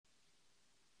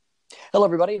Hello,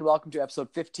 everybody, and welcome to episode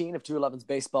 15 of 211's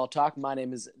Baseball Talk. My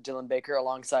name is Dylan Baker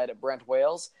alongside Brent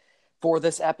Wales. For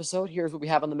this episode, here's what we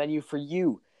have on the menu for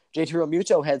you. JT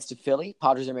Realmuto heads to Philly.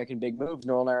 Padres are making big moves.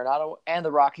 Nolan Arenado and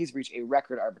the Rockies reach a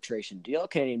record arbitration deal.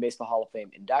 Canadian Baseball Hall of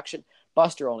Fame induction.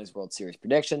 Buster Olney's World Series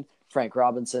prediction. Frank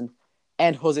Robinson.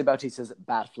 And Jose Bautista's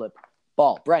bat flip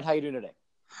ball. Brent, how you doing today?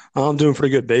 I'm doing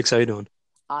pretty good, Bakes. How you doing?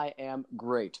 I am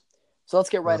great. So let's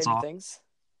get right That's into awesome. things.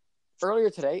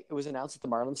 Earlier today, it was announced that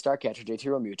the Marlins star catcher JT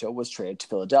Realmuto was traded to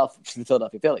the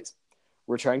Philadelphia Phillies.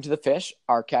 Returning to the Fish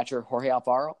are catcher Jorge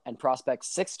Alfaro and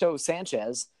prospects Sixto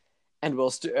Sanchez and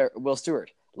Will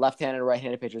Stewart, left-handed and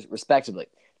right-handed pitchers, respectively.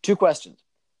 Two questions.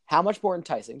 How much more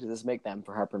enticing does this make them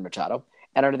for Harper and Machado?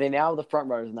 And are they now the front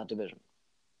runners in that division?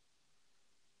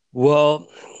 Well,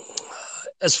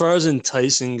 as far as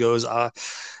enticing goes, I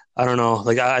don't know.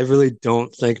 Like, I really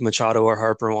don't think Machado or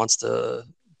Harper wants to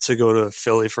go to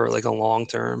Philly for like a long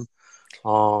term.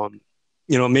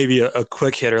 Maybe a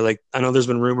quick hitter. Like, I know there's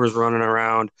been rumors running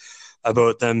around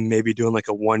about them maybe doing like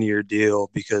a 1-year deal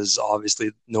because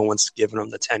obviously no one's giving them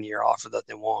the 10-year offer that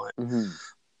they want. Mm-hmm.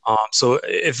 So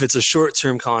if it's a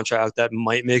short-term contract, that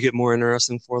might make it more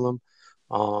interesting for them.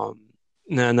 And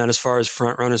then as far as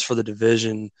front runners for the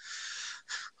division,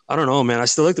 I don't know, man. I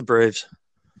still like the Braves.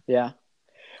 Yeah.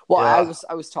 Well, Yeah.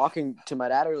 I was talking to my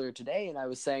dad earlier today, and I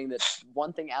was saying that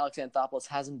one thing Alex Anthopoulos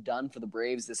hasn't done for the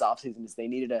Braves this offseason is they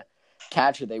needed a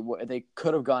catcher. They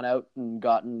could have gone out and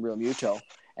gotten Realmuto,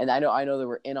 and I know they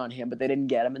were in on him, but they didn't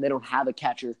get him, and they don't have a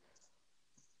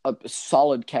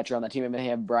solid catcher on that team. I mean, they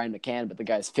have Brian McCann, but the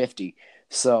guy's 50,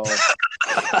 so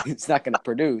he's not going to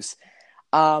produce.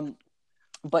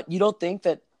 But you don't think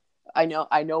that? I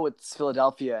know it's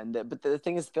Philadelphia, but the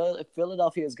thing is,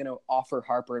 Philadelphia is going to offer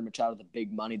Harper and Machado the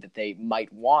big money that they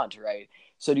might want, right?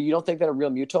 So you don't think that a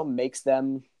Realmuto makes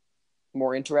them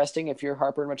more interesting if you're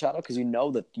Harper and Machado because you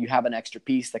know that you have an extra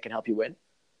piece that can help you win?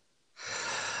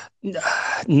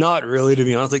 Not really, to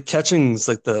be honest. Like, catching's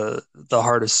like the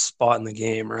hardest spot in the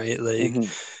game, right? Like,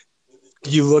 Mm-hmm.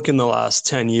 you look in the last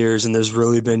 10 years and there's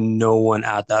really been no one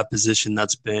at that position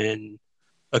that's been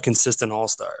a consistent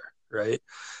all-star, right?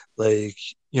 Like,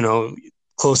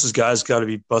 closest guy's got to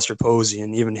be Buster Posey,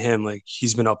 and even him, like,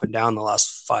 he's been up and down the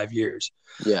last 5 years.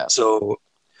 Yeah. So,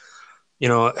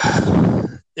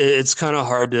 it's kind of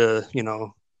hard to,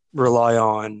 rely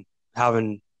on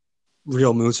having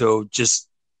Real Muto just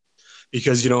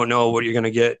because you don't know what you're going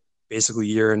to get basically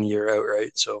year in, year out,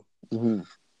 right? So,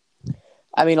 Mm-hmm.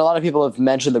 I mean, a lot of people have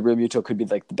mentioned that Realmuto could be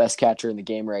like the best catcher in the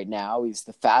game right now. He's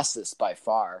the fastest by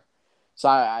far. So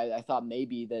I thought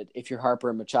maybe that if you're Harper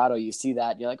and Machado, you see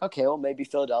that, and you're like, okay, well, maybe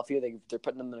Philadelphia, they're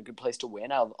putting them in a good place to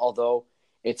win, although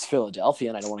it's Philadelphia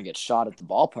and I don't want to get shot at the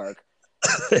ballpark.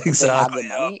 They have exactly. the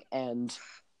money and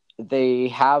they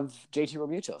have JT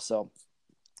Realmuto. So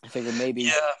I figured maybe.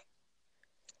 Yeah.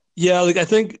 Yeah. Like, I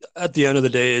think at the end of the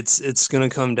day, it's going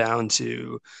to come down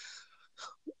to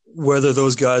whether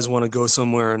those guys want to go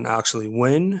somewhere and actually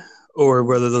win or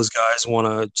whether those guys want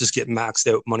to just get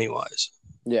maxed out money wise.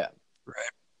 Yeah.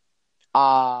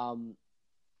 Right.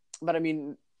 But I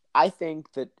mean, I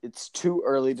think that it's too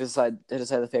early to decide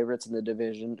the favorites in the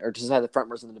division or to decide the front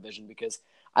runners in the division because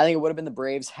I think it would have been the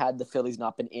Braves had the Phillies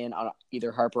not been in on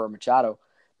either Harper or Machado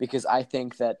because I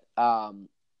think that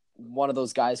one of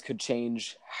those guys could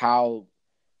change how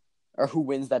or who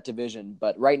wins that division.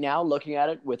 But right now, looking at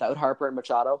it without Harper and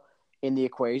Machado in the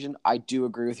equation, I do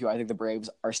agree with you. I think the Braves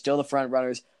are still the front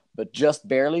runners, but just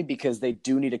barely because they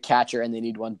do need a catcher and they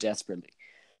need one desperately.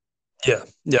 Yeah.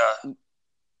 Yeah.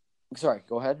 Sorry,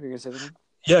 go ahead. Are you going to say something?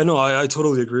 Yeah, no, I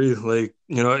totally agree. Like,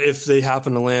 if they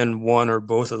happen to land one or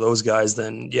both of those guys,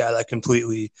 then yeah, that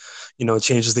completely,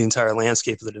 changes the entire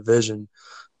landscape of the division.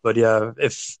 But yeah,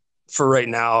 if for right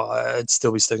now, I'd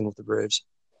still be sticking with the Braves.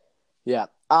 Yeah.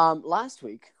 Last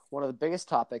week, one of the biggest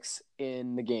topics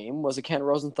in the game was a Ken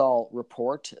Rosenthal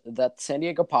report that the San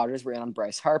Diego Padres were in on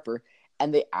Bryce Harper,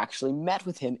 and they actually met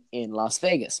with him in Las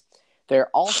Vegas. They're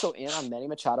also in on Manny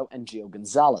Machado and Gio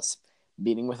Gonzalez.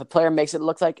 Meeting with a player makes it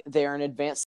look like they are in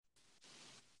advance.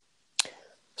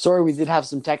 Sorry, we did have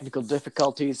some technical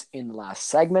difficulties in the last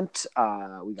segment.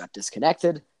 We got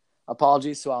disconnected.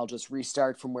 Apologies, so I'll just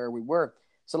restart from where we were.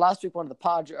 So last week, one of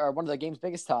the game's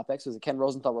biggest topics was a Ken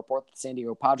Rosenthal report that the San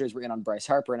Diego Padres were in on Bryce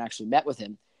Harper and actually met with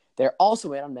him. They're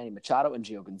also in on Manny Machado and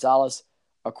Gio Gonzalez,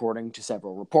 according to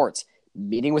several reports.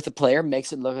 Meeting with the player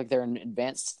makes it look like they're in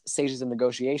advanced stages of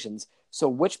negotiations. So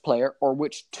which player or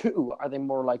which two are they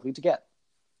more likely to get?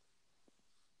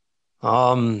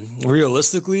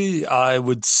 Realistically, I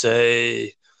would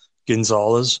say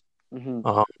Gonzalez.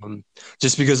 Mm-hmm.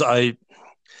 Just because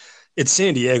it's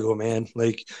San Diego, man.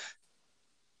 Like,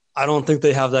 I don't think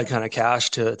they have that kind of cash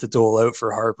to dole out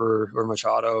for Harper or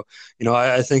Machado.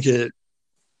 I think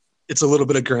it's a little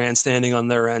bit of grandstanding on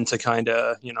their end to kind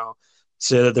of,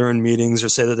 say that they're in meetings or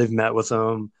say that they've met with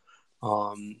them.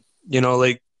 Um,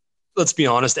 like, let's be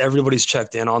honest, everybody's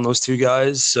checked in on those two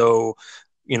guys. So,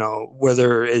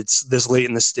 whether it's this late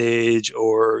in the stage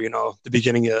or, the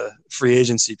beginning of free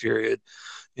agency period,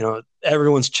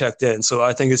 everyone's checked in. So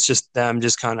I think it's just them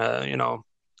just kind of,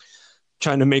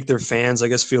 trying to make their fans, I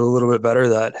guess, feel a little bit better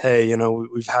that, hey,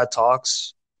 we've had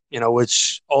talks,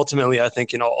 which ultimately I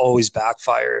think, always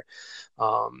backfire,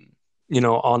 um,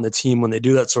 on the team when they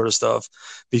do that sort of stuff,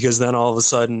 because then all of a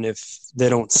sudden, if they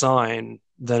don't sign,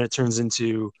 then it turns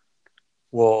into,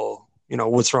 well,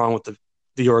 what's wrong with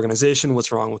the organization?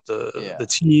 What's wrong with the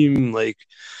team? Like,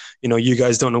 you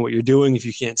guys don't know what you're doing if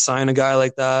you can't sign a guy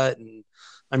like that. And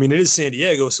I mean, it is San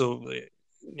Diego, so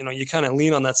you kind of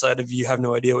lean on that side of you have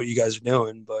no idea what you guys are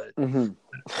doing. But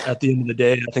at the end of the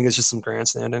day, I think it's just some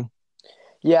grandstanding.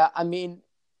 Yeah, I mean,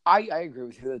 I agree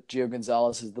with you that Gio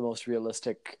Gonzalez is the most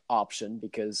realistic option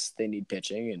because they need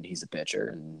pitching, and he's a pitcher,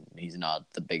 and he's not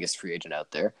the biggest free agent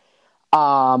out there.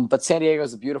 But San Diego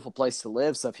is a beautiful place to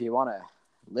live, so if you want to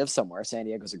live somewhere, San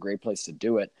Diego is a great place to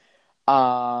do it.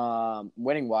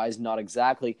 Winning wise, not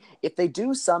exactly. If they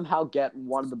do somehow get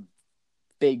one of the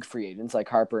big free agents like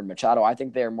Harper and Machado, I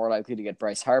think they are more likely to get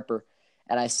Bryce Harper.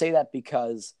 And I say that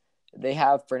because they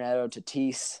have Fernando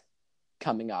Tatis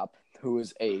coming up, who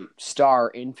is a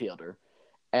star infielder.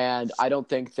 And I don't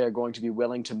think they're going to be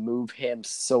willing to move him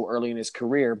so early in his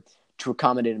career to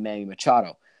accommodate Manny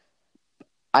Machado.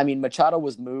 I mean, Machado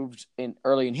was moved in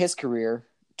early in his career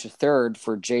to third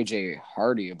for J.J.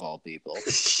 Hardy of all people.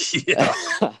 Yeah.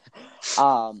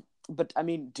 But I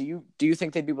mean, do you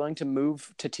think they'd be willing to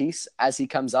move Tatis as he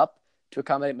comes up to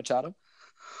accommodate Machado?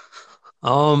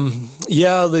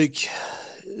 Yeah, like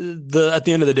at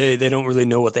the end of the day, they don't really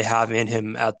know what they have in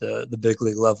him at the big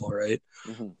league level, right?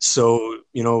 Mm-hmm. So,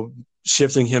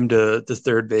 shifting him to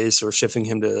third base or shifting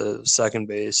him to second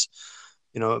base,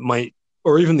 it might,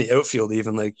 or even the outfield,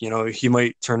 even like, he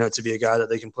might turn out to be a guy that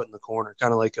they can put in the corner,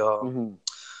 kind of like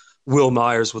Will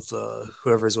Myers with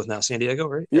whoever he's with now, San Diego,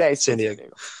 right? Yeah, San Diego.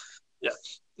 Yeah.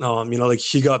 Like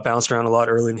he got bounced around a lot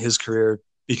early in his career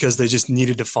because they just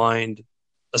needed to find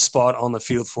a spot on the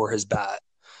field for his bat.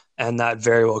 And that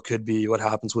very well could be what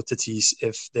happens with Tatis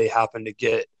if they happen to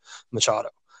get Machado.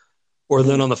 Or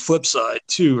then on the flip side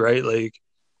too, right? Like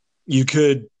you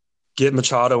could get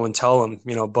Machado and tell him,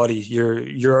 buddy,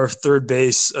 you're our third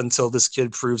base until this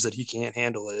kid proves that he can't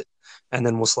handle it, and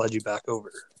then we'll slide you back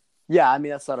over. Yeah, I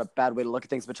mean, that's not a bad way to look at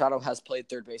things. Machado has played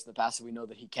third base in the past, so we know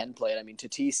that he can play it. I mean,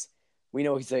 Tatis, we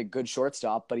know he's a good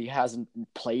shortstop, but he hasn't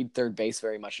played third base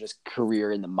very much in his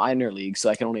career in the minor leagues, so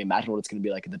I can only imagine what it's going to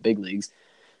be like in the big leagues.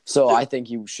 So I think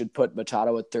you should put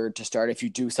Machado at third to start. If you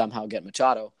do somehow get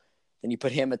Machado, then you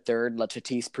put him at third, let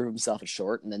Tatis prove himself at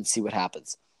short, and then see what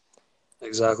happens.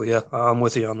 Exactly. Yeah, I'm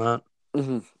with you on that.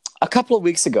 Mm-hmm. A couple of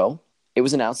weeks ago, it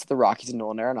was announced that the Rockies and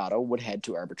Nolan Arenado would head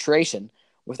to arbitration,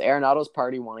 with Arenado's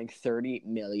party wanting $30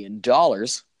 million,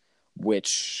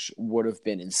 which would have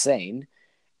been insane,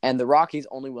 and the Rockies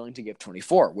only willing to give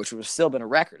 24, which would have still been a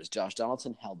record, as Josh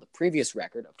Donaldson held the previous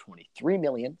record of $23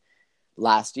 million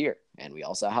last year, and we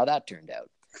all saw how that turned out.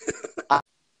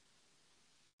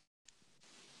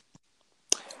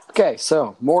 Okay,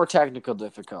 so more technical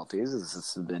difficulties. This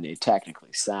has been a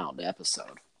technically sound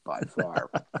episode by far,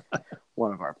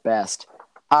 one of our best.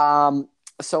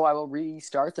 So I will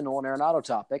restart the Nolan Arenado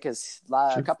topic. As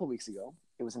a couple weeks ago,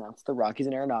 it was announced the Rockies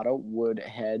and Arenado would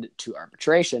head to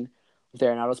arbitration, with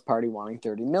Arenado's party wanting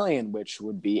 $30 million, which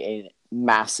would be a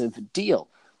massive deal.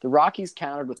 The Rockies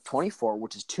countered with 24,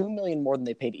 which is $2 million more than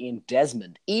they paid Ian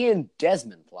Desmond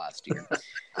last year.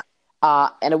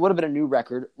 And it would have been a new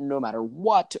record no matter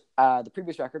what. The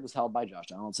previous record was held by Josh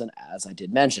Donaldson, as I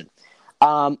did mention.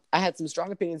 I had some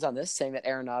strong opinions on this, saying that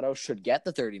Arenado should get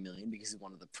the $30 million because he's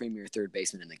one of the premier third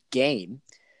basemen in the game.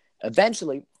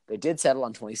 Eventually, they did settle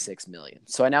on $26 million.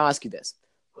 So I now ask you this.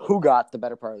 Who got the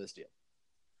better part of this deal?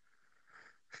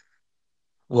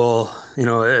 Well,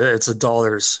 it's a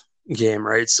dollars game,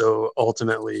 right? So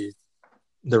ultimately,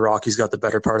 the Rockies got the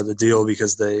better part of the deal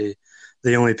because they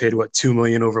only paid $2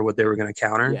 million over what they were going to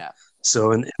counter. Yeah.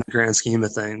 So in the grand scheme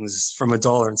of things, from a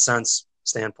dollar and cents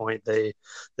standpoint, they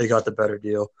got the better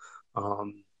deal.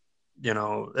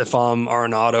 If I'm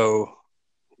Arenado,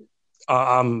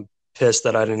 I'm pissed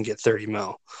that I didn't get 30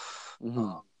 mil.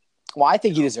 Mm-hmm. Well, I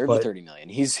think he deserved the 30 million.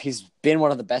 He's been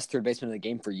one of the best third basemen in the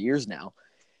game for years now,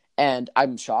 and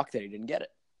I'm shocked that he didn't get it.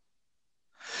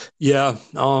 Yeah,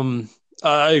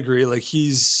 I agree. Like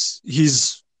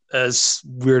he's as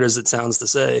weird as it sounds to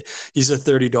say, he's a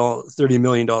 $30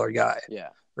 million guy. Yeah.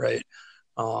 Right.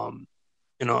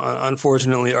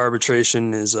 Unfortunately,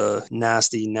 arbitration is a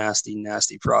nasty, nasty,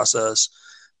 nasty process.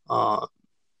 But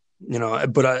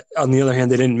on the other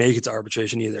hand, they didn't make it to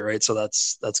arbitration either, right? So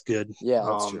that's good. Yeah,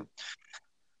 that's true.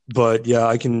 But yeah,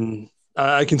 I can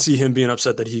see him being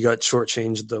upset that he got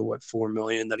shortchanged the $4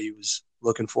 million that he was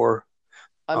looking for.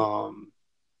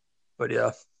 But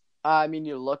yeah. I mean,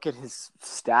 you look at his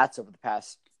stats over the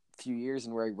past few years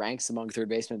and where he ranks among third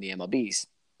basemen in the MLBs.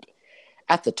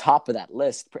 At the top of that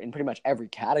list in pretty much every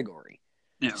category.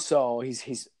 Yeah. So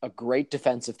he's a great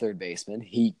defensive third baseman.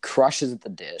 He crushes at the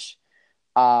dish.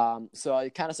 So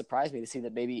it kind of surprised me to see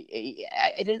that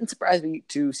it didn't surprise me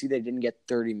to see they didn't get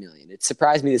 $30 million. It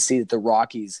surprised me to see that the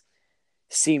Rockies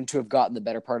seem to have gotten the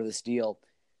better part of this deal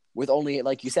with only,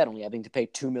 like you said, only having to pay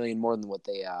 $2 million more than what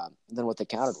they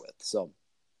countered with. So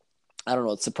I don't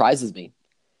know. It surprises me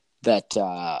that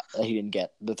he didn't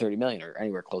get the $30 million or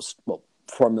anywhere close. Well,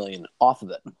 $4 million off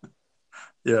of it.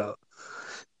 Yeah.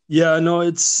 Yeah, no,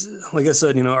 it's like I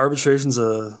said, arbitration's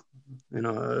a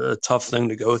tough thing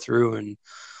to go through, and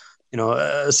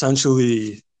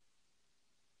essentially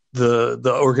the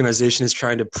organization is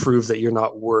trying to prove that you're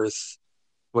not worth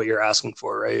what you're asking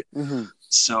for, right? Mm-hmm.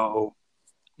 So,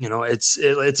 it's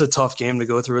a tough game to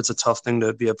go through. It's a tough thing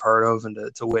to be a part of and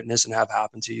to witness and have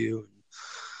happen to you.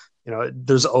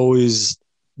 There's always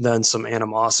then some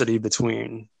animosity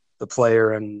between the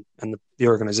player and the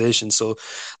organization. So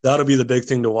that'll be the big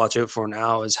thing to watch out for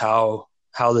now is how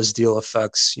this deal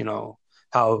affects,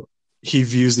 how he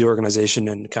views the organization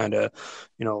and kind of,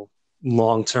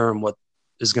 long-term what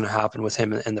is going to happen with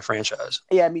him and the franchise.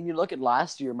 Yeah. I mean, you look at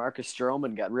last year, Marcus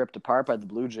Stroman got ripped apart by the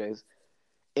Blue Jays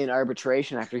in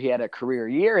arbitration after he had a career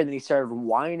year, and then he started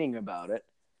whining about it.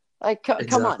 Like,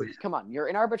 come on. You're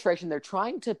in arbitration. They're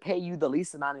trying to pay you the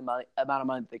least amount of money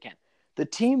that they can. The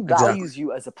team values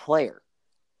you as a player.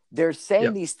 They're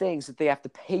saying these things that they have to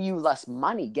pay you less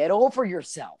money. Get over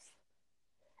yourself.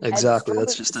 Exactly.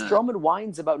 That's just Stroman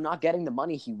whines about not getting the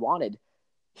money he wanted.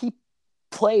 He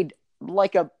played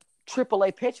like a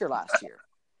AAA pitcher last year.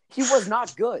 He was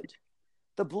not good.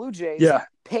 The Blue Jays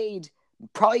paid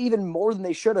probably even more than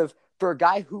they should have for a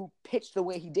guy who pitched the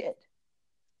way he did.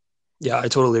 Yeah, I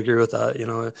totally agree with that.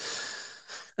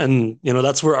 And,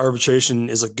 that's where arbitration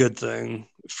is a good thing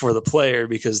for the player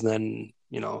because then,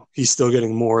 he's still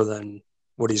getting more than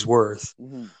what he's worth,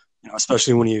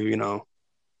 especially when you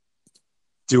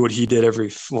do what he did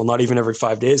not even every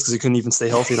 5 days because he couldn't even stay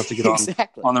healthy enough to get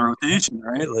on the rotation,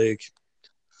 right?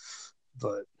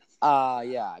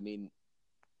 Yeah, I mean,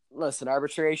 listen,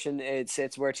 arbitration,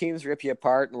 it's where teams rip you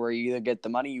apart and where you either get the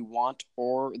money you want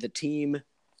or the team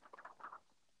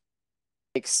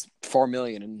takes $4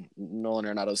 million in Nolan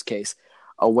Arenado's case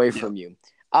away from you.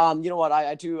 You know what?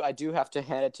 I do have to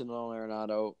hand it to Nolan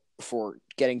Arenado for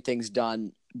getting things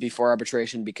done before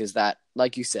arbitration because that,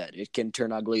 like you said, it can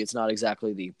turn ugly. It's not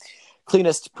exactly the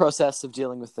cleanest process of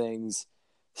dealing with things.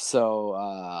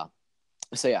 So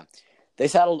yeah, they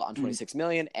settled on $26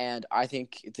 million, and I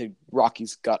think the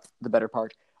Rockies got the better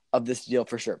part of this deal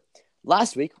for sure.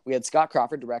 Last week, we had Scott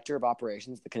Crawford, Director of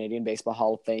Operations at the Canadian Baseball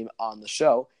Hall of Fame, on the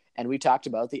show, and we talked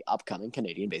about the upcoming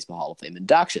Canadian Baseball Hall of Fame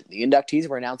induction. The inductees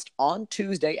were announced on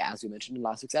Tuesday, as we mentioned in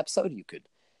last week's episode. You could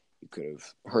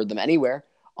have heard them anywhere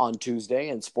on Tuesday,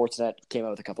 and Sportsnet came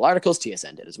out with a couple articles.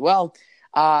 TSN did as well.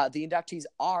 The inductees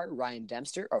are Ryan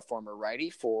Dempster, a former righty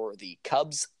for the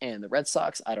Cubs and the Red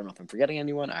Sox. I don't know if I'm forgetting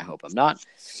anyone. I hope I'm not.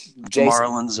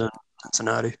 Marlins and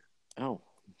Cincinnati. Oh,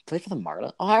 played for the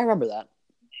Marlins? Oh, I remember that.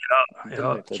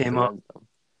 Yeah, came up.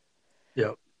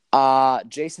 Yep.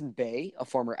 Jason Bay, a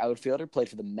former outfielder, played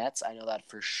for the Mets. I know that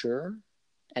for sure.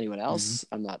 Anyone else?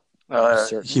 I'm not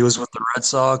certain. He was with the Red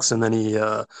Sox, and then he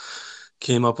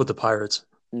came up with the Pirates.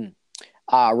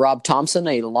 Rob Thompson,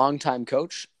 a longtime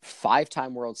coach,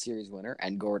 5-time World Series winner,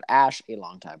 and Gord Ash, a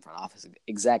longtime front office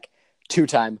exec,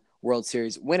 2-time World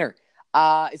Series winner.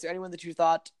 Is there anyone that you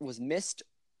thought was missed,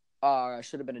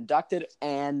 should have been inducted,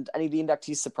 and any of the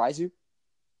inductees surprise you?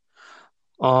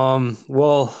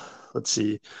 Well, let's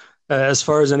see. As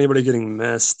far as anybody getting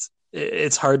missed,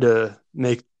 it's hard to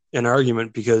make an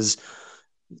argument because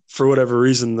for whatever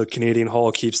reason, the Canadian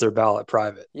Hall keeps their ballot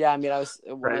private. Yeah, I mean, I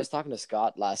was talking to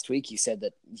Scott last week, he said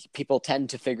that people tend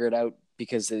to figure it out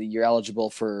because you're eligible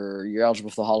for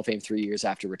the Hall of Fame 3 years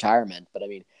after retirement. But I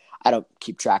mean, I don't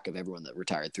keep track of everyone that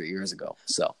retired 3 years ago.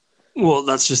 So, well,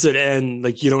 that's just it. And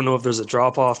you don't know if there's a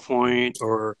drop off point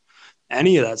or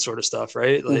any of that sort of stuff,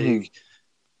 right?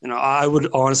 I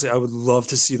would love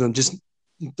to see them. Just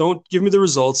don't give me the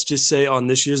results. Just say on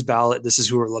this year's ballot, this is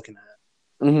who we're looking at.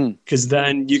 Mm-hmm. Because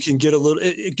then you can get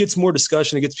it gets more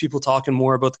discussion. It gets people talking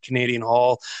more about the Canadian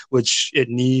Hall, which it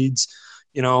needs.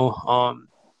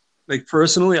 Like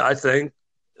personally, I think,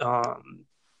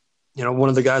 one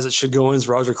of the guys that should go in is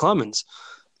Roger Clemens.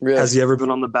 Has Really? he ever been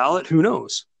on the ballot? Who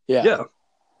knows? Yeah. Yeah.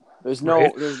 There's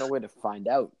Right. no way to find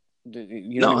out. You don't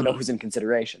even know No, who's in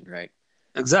consideration, right?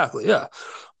 exactly. Yeah.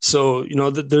 So,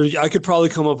 I could probably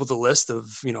come up with a list of,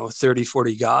 30,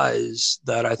 40 guys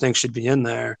that I think should be in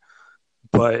there.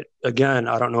 But again,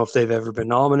 I don't know if they've ever been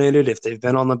nominated, if they've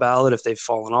been on the ballot, if they've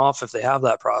fallen off, if they have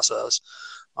that process.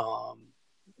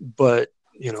 But,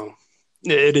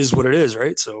 it is what it is,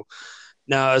 right? So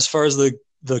now, as far as the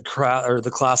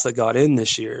class that got in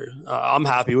this year, I'm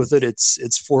happy with it.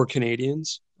 It's 4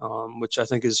 Canadians, which I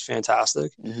think is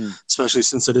fantastic, Mm-hmm. especially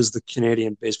since it is the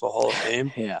Canadian Baseball Hall of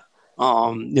Fame. Yeah.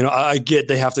 I get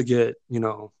they have to get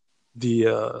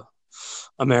the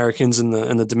Americans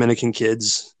and the Dominican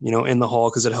kids in the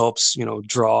hall because it helps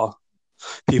draw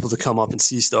people to come up and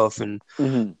see stuff and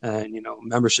Mm-hmm.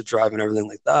 membership drive and everything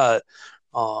like that.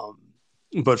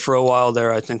 But for a while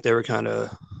there, I think they were kind of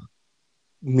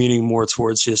leaning more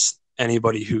towards just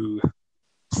anybody who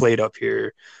played up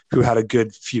here who had a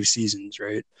good few seasons,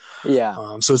 right?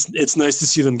 Yeah. So it's nice to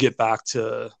see them get back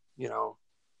to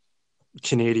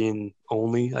Canadian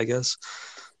only, I guess.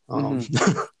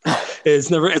 Mm-hmm. It's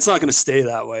not going to stay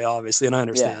that way, obviously, and I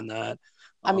understand that.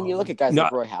 I mean, you look at guys no,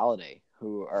 like Roy Halladay,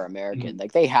 who are American. Mhm.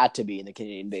 Like they had to be in the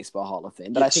Canadian Baseball Hall of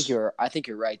Fame. But Yes. I think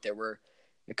you're right. There were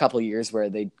a couple of years where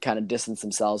they kind of distanced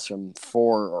themselves from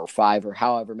 4 or 5 or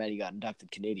however many got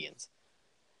inducted Canadians.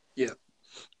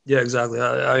 Yeah, exactly.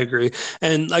 I agree.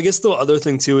 And I guess the other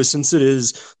thing too is since it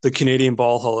is the Canadian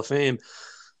Ball Hall of Fame,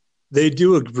 they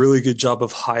do a really good job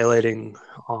of highlighting,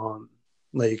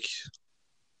 like,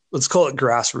 let's call it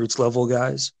grassroots level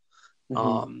guys.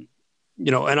 Mm-hmm.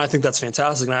 And I think that's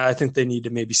fantastic. And I think they need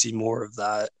to maybe see more of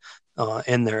that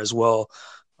in there as well.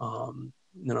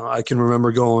 I can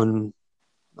remember going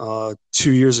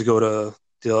 2 years ago to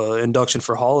the induction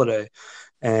for Holiday,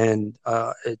 and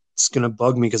it's going to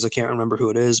bug me because I can't remember who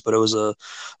it is, but it was a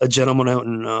gentleman out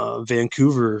in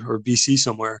Vancouver or BC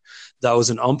somewhere that was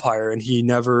an umpire, and he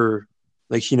never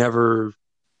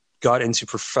got into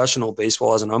professional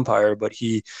baseball as an umpire, but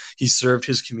he served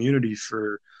his community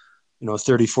for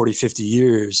 30, 40, 50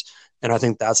 years. And I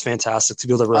think that's fantastic to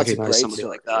be able to That's a recognize great somebody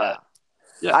story. like that.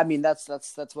 Yeah. I mean, that's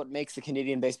what makes the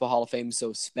Canadian Baseball Hall of Fame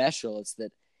so special. It's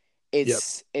that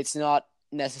it's not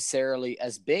necessarily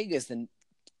as big as the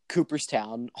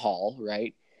Cooperstown Hall,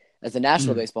 right? As the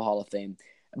National Baseball Hall of Fame.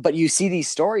 But you see these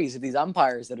stories of these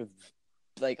umpires that have,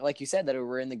 like you said, that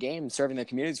were in the game serving their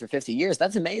communities for 50 years.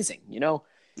 That's amazing.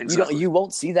 Exactly. You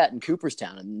won't see that in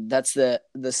Cooperstown, and that's the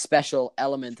special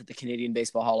element that the Canadian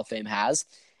Baseball Hall of Fame has.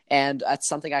 And that's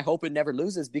something I hope it never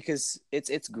loses because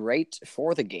it's great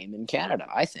for the game in Canada,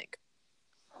 I think.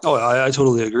 Oh, I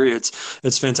totally agree.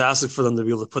 It's fantastic for them to be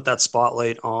able to put that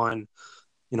spotlight on,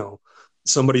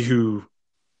 somebody who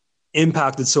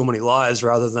impacted so many lives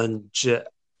rather than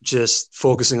just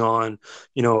focusing on,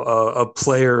 a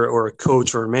player or a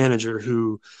coach or a manager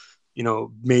who,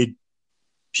 made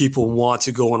people want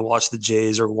to go and watch the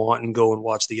Jays or want and go and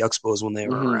watch the Expos when they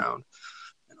were around.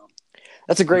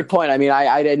 That's a great point. I mean,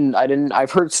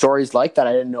 I've heard stories like that.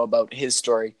 I didn't know about his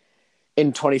story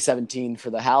in 2017 for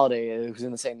the Halladay, who's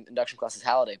in the same induction class as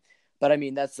Halladay. But I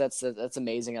mean, that's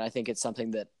amazing, and I think it's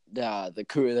something that the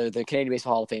Canadian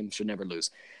Baseball Hall of Fame should never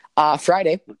lose.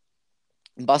 Friday,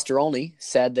 Buster Olney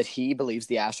said that he believes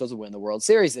the Astros will win the World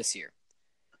Series this year.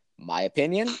 My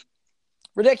opinion,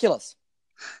 ridiculous.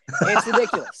 It's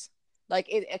ridiculous. Like,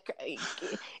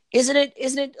 isn't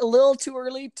it a little too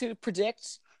early to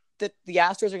predict that the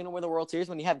Astros are going to win the World Series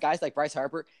when you have guys like Bryce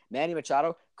Harper, Manny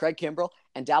Machado, Craig Kimbrell,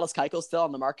 and Dallas Keuchel still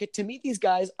on the market? To me, these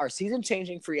guys are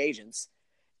season-changing free agents,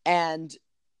 and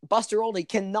Buster Olney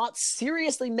cannot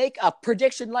seriously make a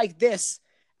prediction like this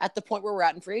at the point where we're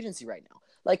at in free agency right now.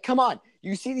 Like, come on.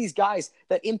 You see these guys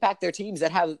that impact their teams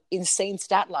that have insane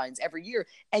stat lines every year,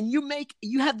 and you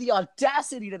have the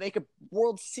audacity to make a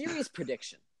World Series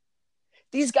prediction.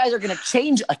 These guys are going to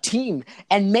change a team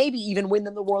and maybe even win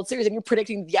them the World Series, and you're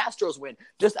predicting the Astros win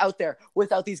just out there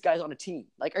without these guys on a team.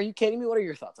 Like, are you kidding me? What are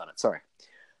your thoughts on it? Sorry.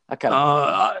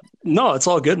 No, it's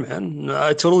all good, man.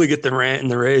 I totally get the rant and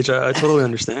the rage. I totally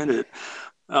understand it.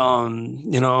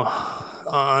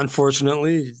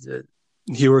 Unfortunately,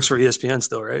 he works for ESPN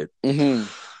still, right? Mm-hmm.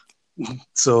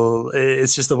 So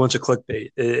it's just a bunch of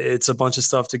clickbait. It's a bunch of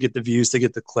stuff to get the views, to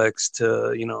get the clicks,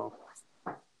 to,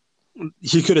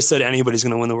 he could have said anybody's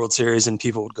going to win the World Series and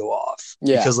people would go off.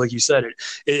 Yeah. Because like you said,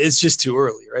 it's just too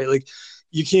early, right? Like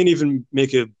you can't even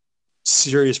make a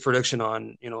serious prediction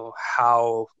on,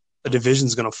 how a division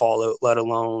is going to fall out, let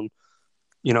alone,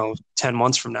 10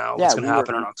 months from now, what's going to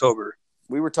happen in October.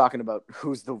 We were talking about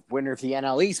who's the winner of the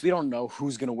NL East. We don't know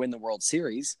who's going to win the World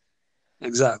Series.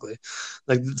 Exactly.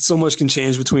 Like, so much can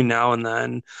change between now and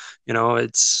then. I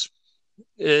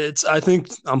think,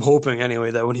 I'm hoping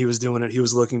anyway, that when he was doing it, he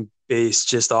was looking based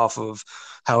just off of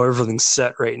how everything's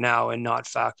set right now and not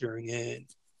factoring in,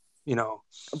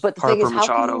 but the Harper, thing is,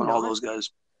 Machado, and all those guys.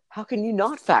 How can you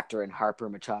not factor in Harper,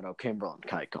 Machado, Kimbrel, and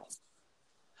Keuchel?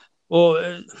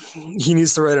 Well, he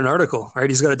needs to write an article, right?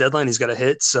 He's got a deadline. He's got a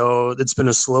hit. So it's been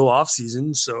a slow off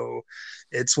season. So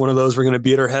it's one of those, we're going to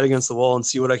beat our head against the wall and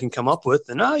see what I can come up with.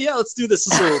 And let's do this.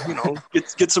 So,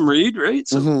 get some read, right?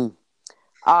 So,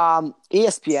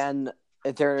 ESPN,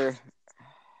 they're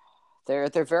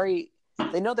very,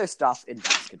 they know their stuff in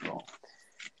basketball.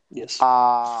 Yes.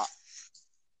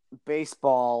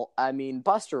 Baseball, I mean,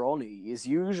 Buster Olney is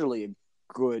usually a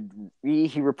good.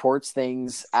 He reports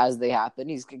things as they happen.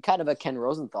 He's kind of a Ken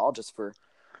Rosenthal, just for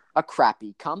a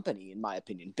crappy company, in my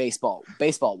opinion, baseball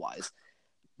wise.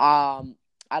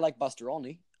 I like Buster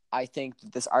Olney. I think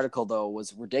that this article, though,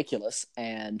 was ridiculous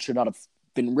and should not have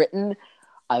been written.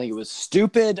 I think it was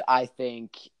stupid. I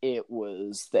think it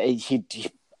was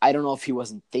I don't know if he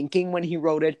wasn't thinking when he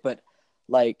wrote it, but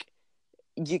like,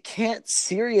 you can't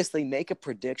seriously make a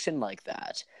prediction like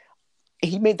that.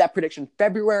 He made that prediction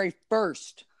February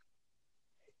 1st.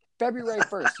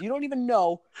 You don't even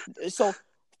know. So,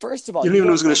 first of all, you don't even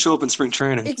know who's going to show up in spring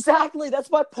training. Exactly. That's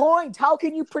my point. How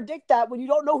can you predict that when you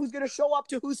don't know who's going to show up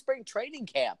to whose spring training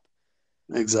camp?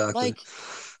 Exactly.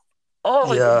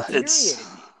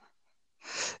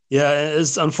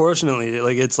 It's unfortunately,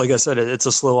 like, it's like I said, it's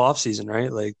a slow off season,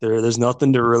 right? Like, there's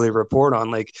nothing to really report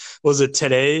on. Like, was it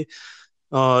today?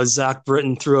 Zach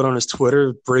Britton threw out on his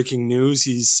Twitter, breaking news.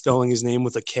 He's spelling his name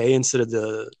with a K instead of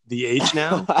the H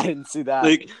now. I didn't see that.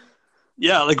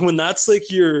 Like when that's like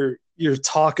your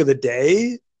talk of the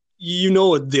day,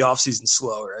 the offseason's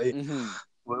slow, right? Mm-hmm.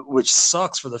 Which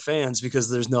sucks for the fans because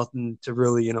there's nothing to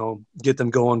really, get them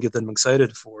going, get them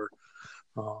excited for.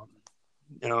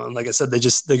 And like I said,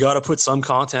 they got to put some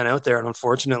content out there. And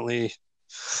unfortunately,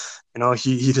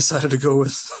 he decided to go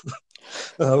with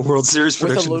World Series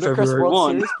prediction with a ludicrous February World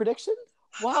 1. Series prediction?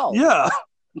 Wow. Yeah.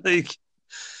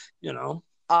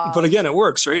 But again, it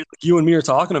works, right? Like, you and me are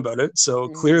talking about it. So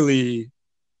clearly,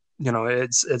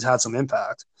 it's had some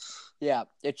impact. Yeah,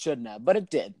 it shouldn't have, but it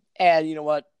did. And you know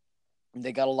what?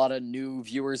 They got a lot of new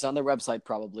viewers on their website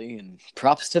probably, and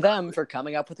props to them for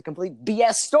coming up with a complete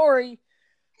BS story.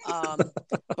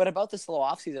 But about the slow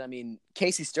offseason, I mean,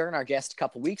 Casey Stern, our guest a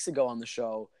couple weeks ago on the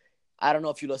show, I don't know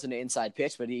if you listen to Inside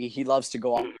Pitch, but he loves to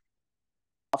go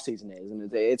off season is,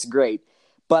 and it's great.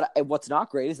 But what's not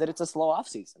great is that it's a slow off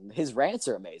season. His rants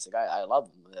are amazing. I love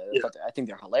them. I think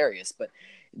they're hilarious. But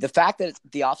the fact that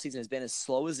the off season has been as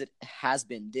slow as it has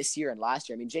been this year and last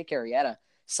year. I mean, Jake Arrieta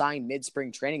signed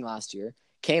mid-spring training last year,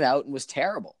 came out and was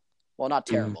terrible. Well, not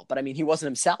terrible, but I mean, he wasn't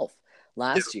himself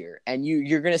last year. And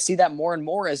you're going to see that more and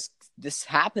more as this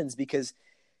happens because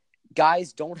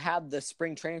guys don't have the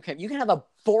spring training camp. You can have a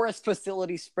Forest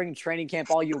facility spring training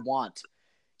camp all you want.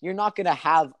 You're not going to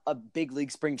have a big league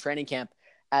spring training camp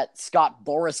at Scott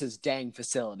Boris's dang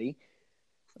facility.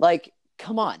 Like,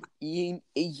 come on.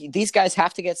 These guys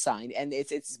have to get signed, and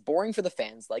it's boring for the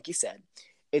fans, like you said.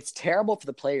 It's terrible for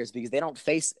the players because they don't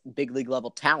face big league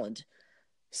level talent.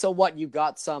 So what? You've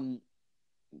got some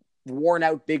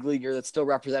worn-out big leaguer that's still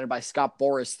represented by Scott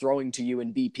Boras throwing to you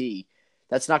in BP.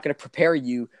 That's not going to prepare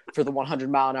you for the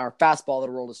 100-mile-an-hour fastball that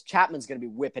Aroldis Chapman's going to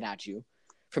be whipping at you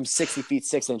from 60 feet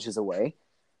 6 inches away.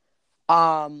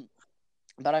 But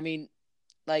I mean,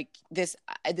 like, this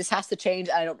has to change.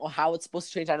 I don't know how it's supposed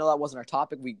to change. I know that wasn't our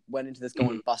topic. We went into this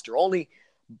going Buster only,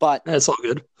 but it's all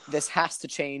good. This has to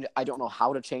change. I don't know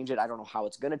how to change it. I don't know how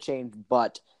it's going to change,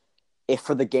 but if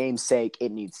for the game's sake,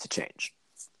 it needs to change.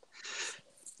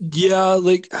 Yeah,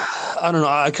 like, I don't know.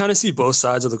 I kind of see both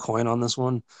sides of the coin on this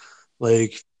one.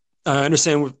 Like, I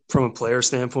understand from a player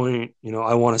standpoint,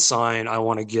 I want to sign, I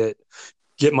want to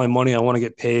get my money, I want to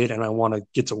get paid, and I want to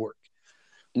get to work.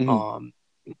 Mm-hmm.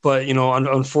 But,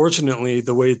 unfortunately,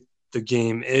 the way the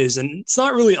game is, and it's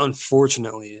not really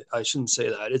unfortunately, I shouldn't say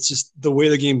that. It's just the way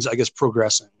the game's, I guess,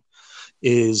 progressing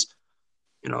is,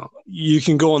 you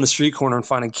can go on the street corner and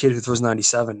find a kid who throws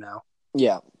 97 now.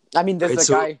 Yeah. I mean, there's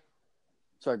a guy.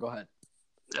 Sorry, go ahead.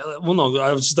 Well, no,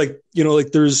 I was just like,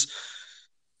 there's,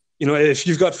 if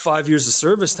you've got 5 years of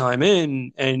service time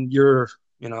in and you're,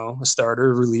 a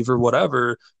starter, reliever,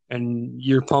 whatever, and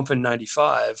you're pumping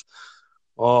 95,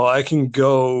 well, I can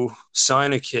go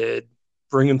sign a kid,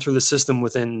 bring him through the system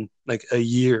within like a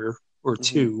year or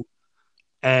two,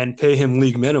 and pay him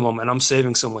league minimum, and I'm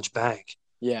saving so much bank,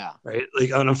 Yeah. right?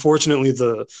 Like, and unfortunately,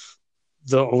 the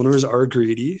owners are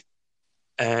greedy,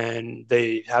 and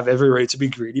they have every right to be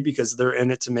greedy because they're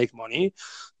in it to make money.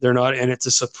 They're not in it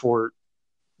to support,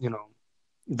 you know,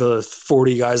 the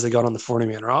 40 guys they got on the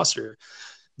 40-man roster.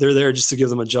 They're there just to give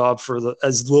them a job for the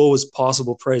as low as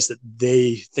possible price that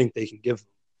they think they can give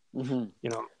them. Mm-hmm. You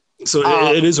know, so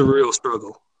Uh, it is a real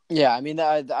struggle. yeah, I mean,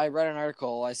 I read an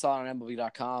article I saw on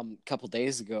MLB.com a couple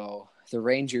days ago. The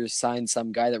Rangers signed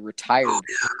some guy that retired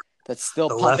that's still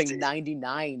The pumping lefty,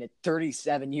 99 at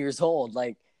 37 years old.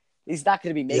 Like, he's not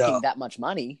going to be yeah, making that much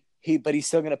money. But he's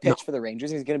still going to no, pitch for the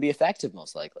Rangers. And he's going to be effective,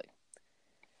 most likely.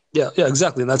 yeah,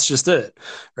 exactly, and that's just it,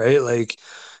 right? Like,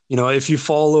 if you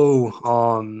follow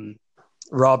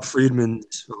Rob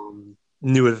Friedman's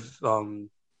new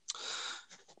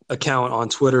account on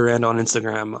Twitter and on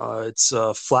Instagram, it's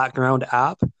a Flat Ground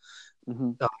app.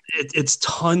 Mm-hmm. It's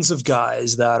tons of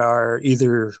guys that are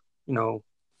either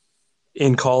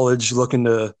in college looking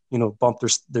to bump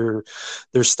their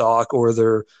stock, or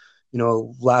they're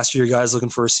last year guys looking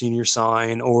for a senior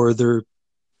sign, or they're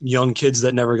young kids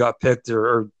that never got picked,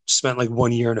 or spent like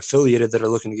 1 year in affiliated that are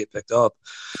looking to get picked up.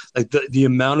 Like the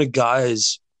amount of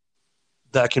guys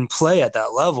that can play at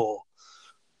that level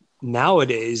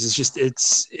nowadays is just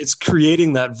it's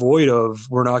creating that void of,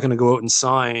 we're not going to go out and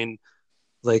sign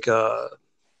like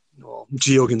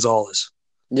Gio Gonzalez,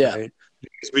 Yeah. right?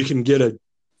 Because we can get a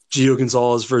Gio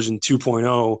Gonzalez version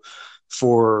 2.0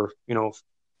 for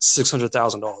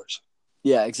 $600,000.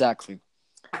 Yeah, exactly.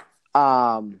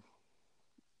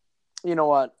 You know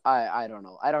what? I don't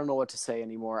know. I don't know what to say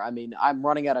anymore. I mean, I'm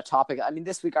running out of topic. I mean,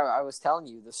 this week I was telling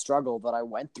you the struggle that I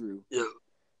went through. Yeah.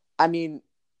 I mean,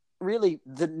 really,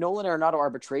 the Nolan Arenado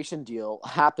arbitration deal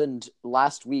happened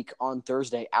last week on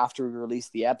Thursday after we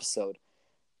released the episode.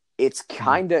 It's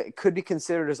it could be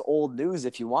considered as old news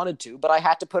if you wanted to, but I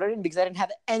had to put it in because I didn't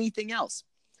have anything else.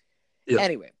 Yeah.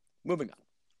 Anyway, moving on.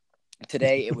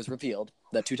 Today, it was revealed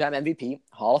that two-time MVP,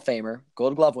 Hall of Famer,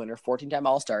 Gold Glove winner, 14-time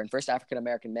All-Star, and first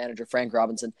African-American manager Frank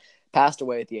Robinson passed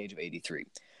away at the age of 83.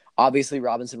 Obviously,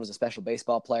 Robinson was a special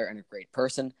baseball player and a great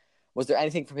person. Was there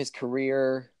anything from his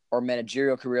career or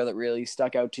managerial career that really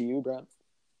stuck out to you, Brad?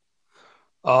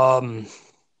 I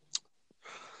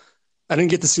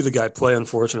didn't get to see the guy play,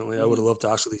 unfortunately. I would have loved to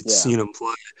actually seen him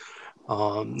play.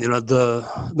 The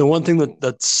one thing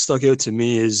that stuck out to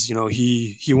me is,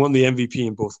 he won the MVP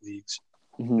in both leagues.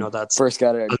 Mm-hmm. That's first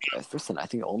guy to, I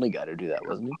think only guy to do that,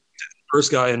 wasn't he?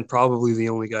 First guy and probably the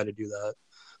only guy to do that.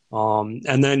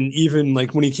 And then even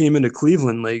like when he came into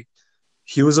Cleveland, like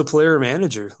he was a player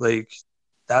manager. Like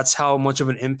that's how much of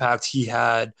an impact he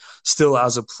had still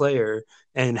as a player,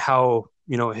 and how,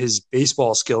 his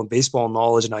baseball skill and baseball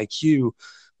knowledge and IQ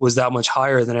was that much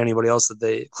higher than anybody else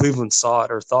that Cleveland saw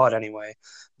it, or thought anyway,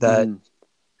 that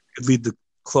could lead the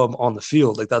club on the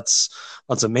field. Like that's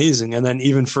amazing. And then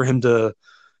even for him to,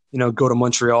 go to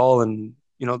Montreal and,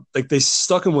 like they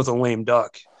stuck him with a lame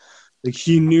duck. Like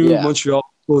he knew Montreal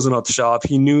was closing up shop.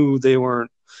 He knew they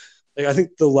weren't, like, I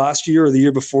think the last year or the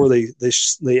year before they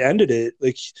ended it,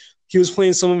 like he was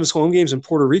playing some of his home games in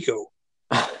Puerto Rico.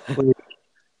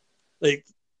 like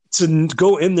to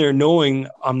go in there knowing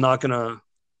we're not gonna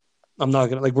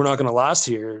last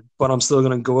here, but I'm still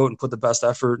gonna go out and put the best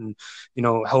effort and,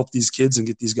 help these kids and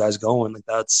get these guys going. Like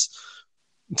that's,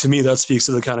 to me, that speaks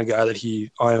to the kind of guy that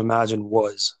I imagine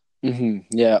was.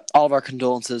 Mm-hmm. Yeah. All of our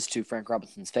condolences to Frank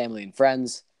Robinson's family and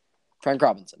friends. Frank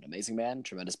Robinson, amazing man,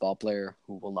 tremendous ball player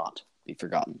who will not be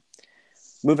forgotten.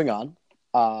 Moving on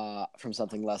from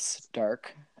something less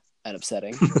dark and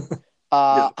upsetting.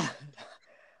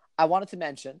 I wanted to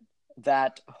mention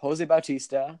that Jose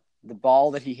Bautista, the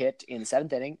ball that he hit in the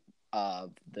seventh inning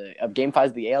of Game 5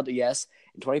 of the ALDS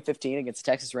in 2015 against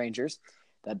the Texas Rangers,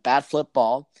 that bat flip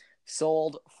ball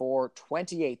sold for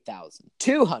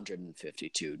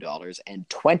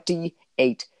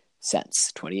 $28,252.28.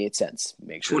 28 cents.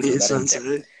 Make sure 28 cents.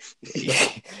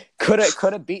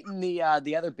 Could have beaten the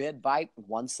other bid by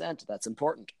 1 cent. That's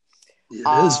important. It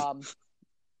is.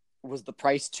 Was the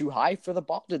price too high for the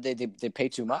ball? Did they pay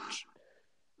too much?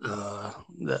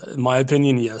 In my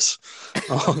opinion, yes.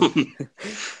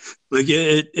 Like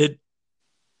it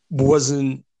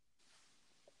wasn't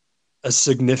a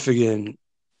significant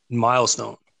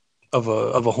milestone of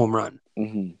a home run,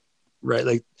 right?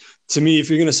 Like to me, if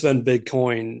you're gonna spend big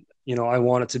coin, I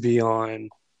want it to be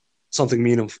on something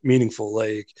meaningful,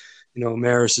 like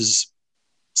Maris's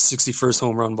 61st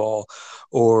home run ball,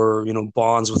 or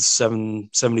Bonds with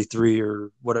 773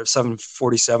 or whatever,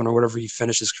 747 or whatever he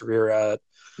finished his career at.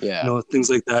 Yeah, things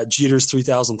like that. Jeter's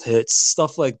 3,000th hit,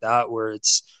 stuff like that, where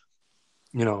it's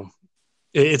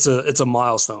It's a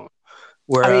milestone. I mean,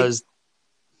 Whereas,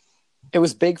 it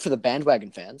was big for the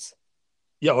bandwagon fans.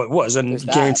 yeah, it was, There's and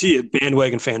that. guarantee a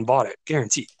bandwagon fan bought it,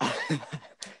 guaranteed.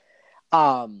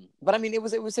 But I mean, it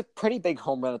was a pretty big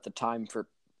home run at the time for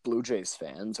Blue Jays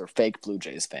fans or fake Blue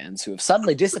Jays fans who have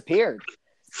suddenly disappeared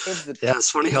Yeah,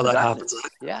 it's funny how into the that happens.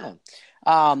 darkness.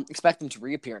 Yeah. Expect them to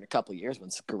reappear in a couple of years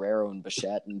once Guerrero and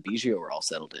Bichette and Biggio are all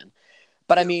settled in.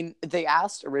 But I mean, they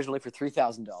asked originally for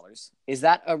 $3,000. Is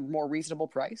that a more reasonable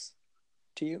price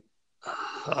to you?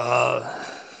 Uh,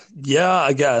 yeah,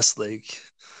 I guess. Like,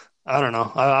 I don't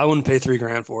know. I wouldn't pay 3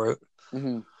 grand for it.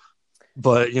 Mm-hmm.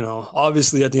 But,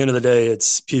 obviously at the end of the day,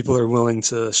 it's people are willing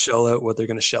to shell out what they're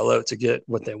going to shell out to get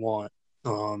what they want.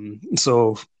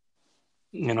 So,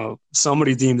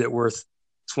 somebody deemed it worth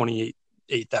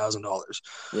 $28,000.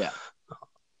 Yeah.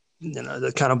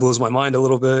 That kind of blows my mind a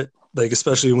little bit. Like,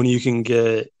 especially when you can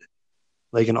get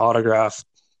like an autographed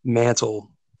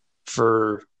mantle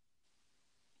for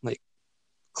like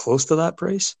close to that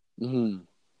price. Mm-hmm. You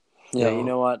Yeah. You know,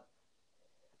 know what?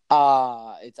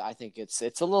 I think it's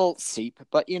a little steep,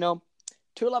 but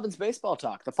 211's Baseball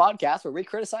Talk, the podcast where we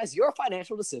criticize your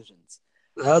financial decisions.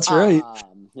 that's right.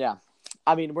 Yeah.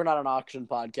 I mean, we're not an auction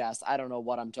podcast. I don't know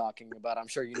what I'm talking about. I'm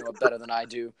sure you know it better than I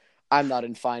do. I'm not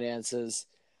in finances.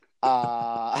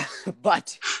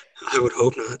 But I would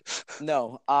hope not.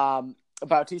 no.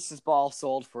 Bautista's ball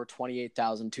sold for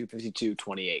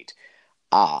 28,252.28.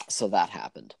 So that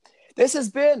happened. This has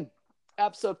been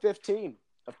episode 15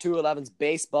 of 211's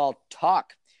Baseball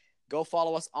Talk. Go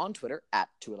follow us on Twitter at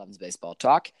 211's Baseball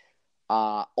Talk.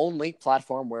 Only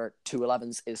platform where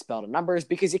 211's is spelled in numbers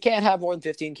because you can't have more than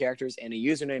 15 characters in a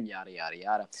username, yada, yada,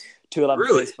 yada. 211's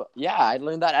Really? Baseball. Yeah, I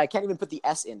learned that. I can't even put the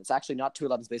S in. It's actually not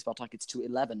 211's Baseball Talk. It's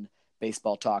 211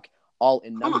 Baseball Talk, all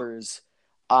in numbers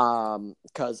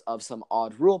because of some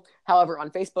odd rule. However, on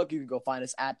Facebook, you can go find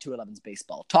us at 211's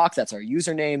Baseball Talk. That's our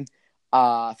username.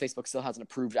 Facebook still hasn't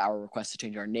approved our request to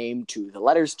change our name to the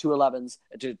letters 211's,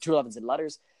 to 211's in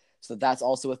letters. So that's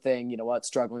also a thing. You know what?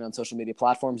 Struggling on social media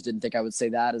platforms. Didn't think I would say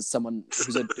that as someone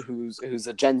who's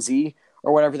a Gen Z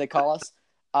or whatever they call us.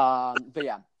 But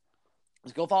yeah,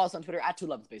 just go follow us on Twitter at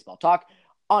 211's Baseball Talk,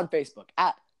 on Facebook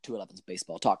at 211's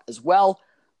Baseball Talk as well.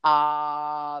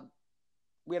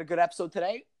 We had a good episode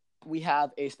today. We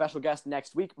have a special guest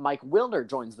next week. Mike Wilner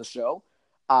joins the show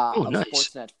of Nice.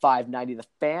 Sportsnet 590 The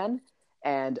Fan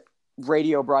and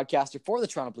radio broadcaster for the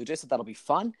Toronto Blue Jays. So that'll be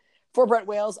fun. For Brett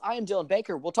Wales, I am Dylan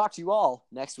Baker. We'll talk to you all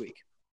next week.